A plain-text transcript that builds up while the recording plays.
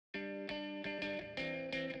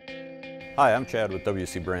Hi, I'm Chad with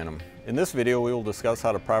W.C. Branham. In this video we will discuss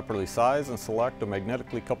how to properly size and select a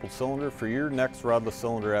magnetically coupled cylinder for your next rodless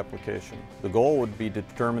cylinder application. The goal would be to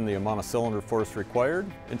determine the amount of cylinder force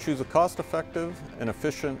required and choose a cost-effective and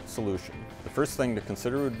efficient solution. The first thing to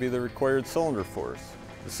consider would be the required cylinder force.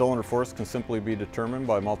 The cylinder force can simply be determined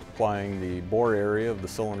by multiplying the bore area of the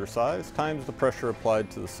cylinder size times the pressure applied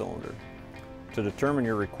to the cylinder. To determine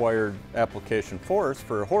your required application force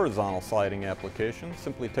for a horizontal sliding application,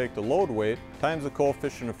 simply take the load weight times the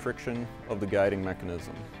coefficient of friction of the guiding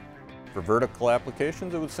mechanism. For vertical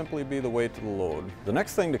applications, it would simply be the weight to the load. The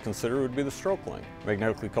next thing to consider would be the stroke length.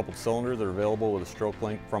 Magnetically coupled cylinders are available with a stroke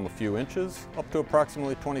length from a few inches up to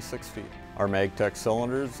approximately 26 feet. Our MagTech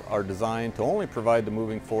cylinders are designed to only provide the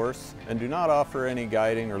moving force and do not offer any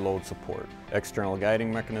guiding or load support. External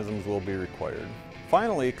guiding mechanisms will be required.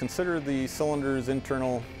 Finally, consider the cylinder's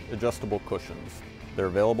internal adjustable cushions. They're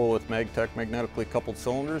available with MagTech magnetically coupled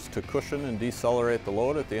cylinders to cushion and decelerate the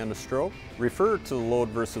load at the end of stroke. Refer to the load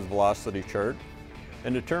versus velocity chart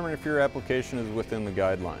and determine if your application is within the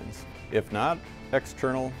guidelines. If not,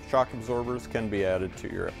 external shock absorbers can be added to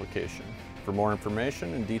your application. For more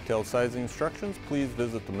information and detailed sizing instructions, please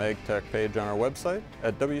visit the MagTech page on our website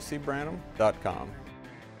at wcbranham.com.